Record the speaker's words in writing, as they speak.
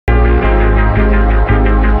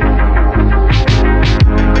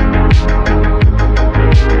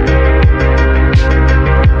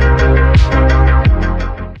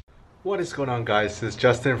What is going on, guys? It's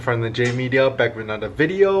Justin from the J Media back with another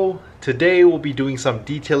video. Today we'll be doing some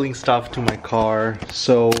detailing stuff to my car.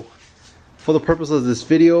 So for the purpose of this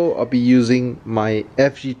video, I'll be using my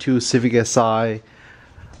FG2 Civic Si. I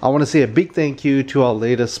want to say a big thank you to our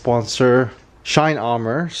latest sponsor, Shine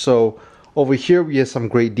Armor. So over here we have some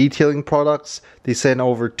great detailing products. They sent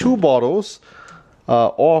over 2 bottles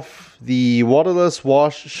of the waterless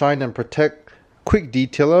wash, shine and protect quick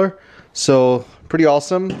detailer. So pretty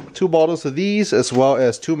awesome. 2 bottles of these, as well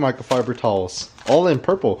as 2 microfiber towels, all in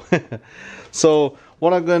purple. So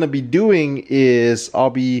what I'm going to be doing is I'll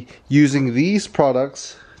be using these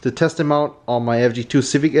products to test them out on my FG2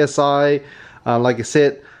 Civic Si. Like I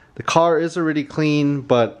said, the car is already clean,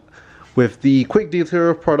 but with the quick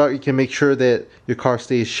detailer product, you can make sure that your car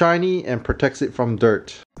stays shiny and protects it from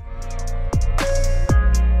dirt.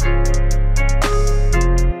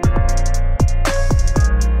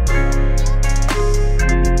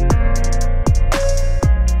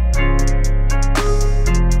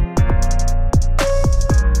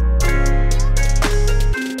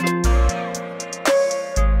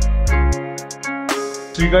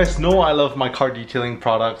 So you guys know I love my car detailing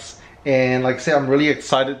products, and like I said, I'm really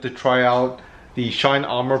excited to try out the Shine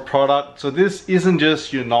Armor product. So this isn't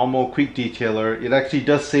just your normal quick detailer, it actually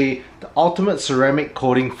does say the ultimate ceramic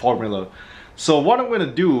coating formula. So what I'm going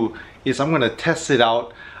to do is I'm going to test it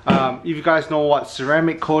out. If you guys know what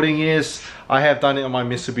ceramic coating is, I have done it on my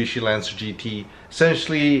Mitsubishi Lancer GT.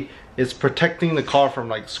 Essentially, it's protecting the car from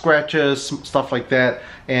like scratches, stuff like that,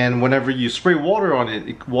 and whenever you spray water on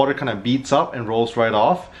it, water kind of beats up and rolls right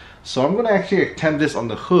off. So I'm going to actually attempt this on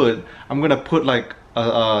the hood. I'm going to put like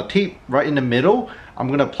a tape right in the middle. I'm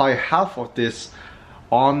going to apply half of this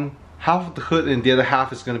on half of the hood, and the other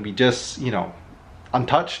half is going to be just, you know,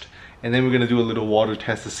 untouched, and then we're going to do a little water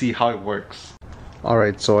test to see how it works.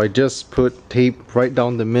 Alright, so I just put tape right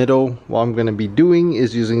down the middle. What I'm going to be doing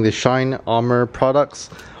is using the Shine Armor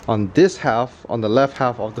products on this half, on the left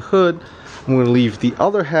half of the hood. I'm going to leave the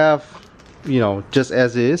other half, you know, just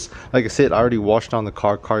as is. Like I said, I already washed down the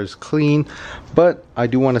car is clean, but I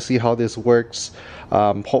do want to see how this works.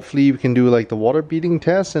 Hopefully we can do like the water beading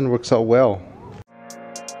test and it works out well.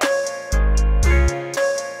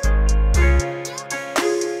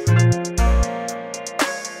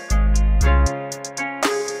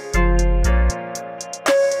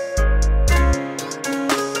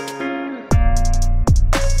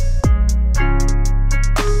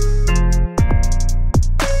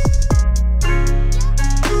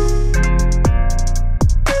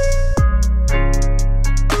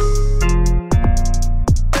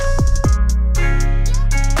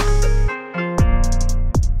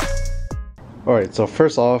 Alright, so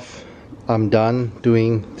first off, I'm done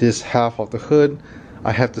doing this half of the hood.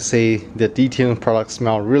 I have to say the detailing products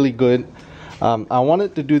smell really good. I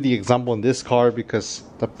wanted to do the example in this car because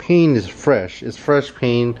the paint is fresh. It's fresh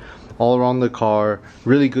paint all around the car,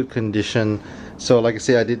 really good condition. So like I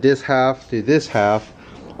said, I did this half, did this half.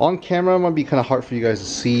 On camera it might be kind of hard for you guys to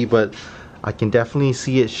see, but I can definitely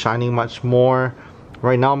see it shining much more.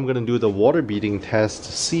 Right now I'm going to do the water beading test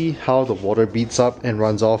to see how the water beats up and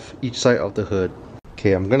runs off each side of the hood.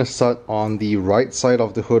 Okay, I'm going to start on the right side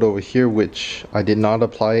of the hood over here, which I did not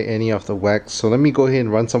apply any of the wax. So let me go ahead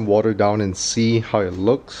and run some water down and see how it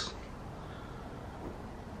looks.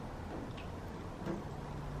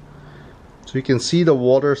 So you can see the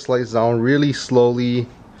water slides down really slowly.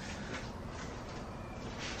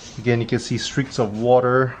 Again, you can see streaks of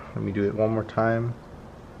water. Let me do it one more time.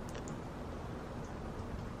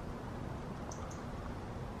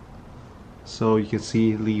 So you can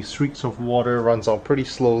see the streaks of water runs out pretty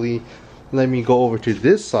slowly. Let me go over to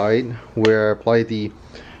this side where I apply the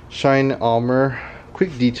Shine Armor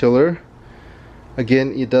Quick Detailer.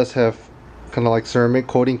 Again, it does have kind of like ceramic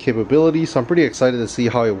coating capability, so I'm pretty excited to see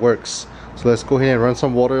how it works. So let's go ahead and run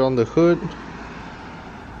some water on the hood.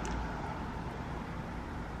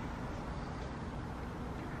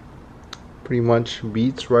 Pretty much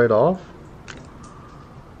beats right off.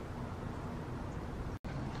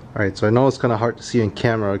 Alright, so I know it's kind of hard to see on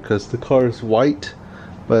camera because the car is white,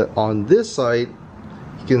 but on this side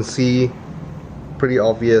you can see pretty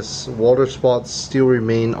obvious water spots still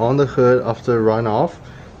remain on the hood after runoff,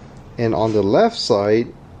 and on the left side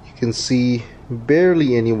you can see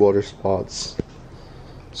barely any water spots.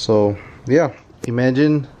 So yeah,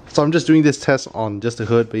 imagine, so I'm just doing this test on just the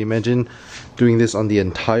hood, but imagine doing this on the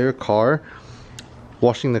entire car.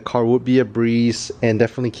 Washing the car would be a breeze and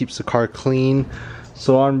definitely keeps the car clean.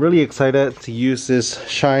 So I'm really excited to use this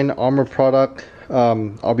Shine Armor product.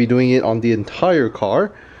 I'll be doing it on the entire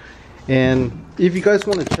car, and If you guys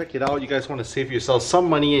want to check it out, you guys want to save yourself some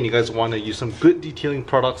money and you guys want to use some good detailing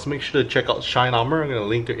products, make sure to check out Shine Armor. I'm going to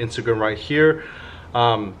link their Instagram right here.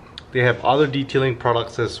 They have other detailing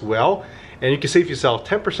products as well. And you can save yourself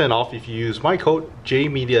 10% off if you use my code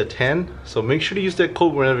JMedia10. So make sure to use that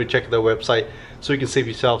code whenever you check their website so you can save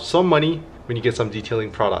yourself some money when you get some detailing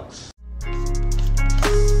products.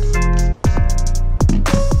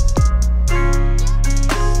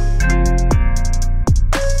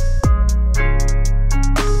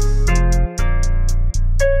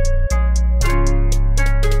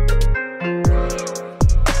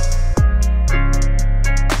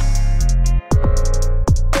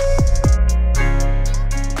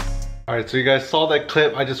 Alright, so you guys saw that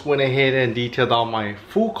clip. I just went ahead and detailed out my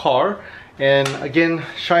full car. And again,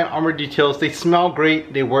 Shine Armor details, they smell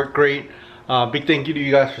great, they work great. Big thank you to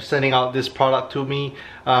you guys for sending out this product to me.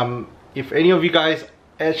 If any of you guys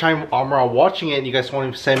at Shine Armor are watching it and you guys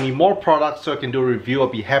want to send me more products so I can do a review, I'll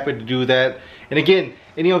be happy to do that. And again,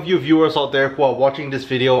 any of you viewers out there who are watching this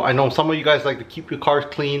video, I know some of you guys like to keep your cars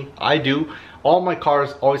clean. I do. All my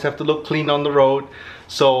cars always have to look clean on the road.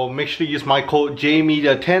 So make sure to use my code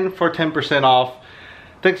JMedia10 for 10% off.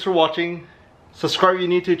 Thanks for watching. Subscribe if you're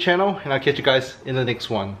new to the channel, and I'll catch you guys in the next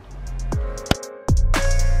one.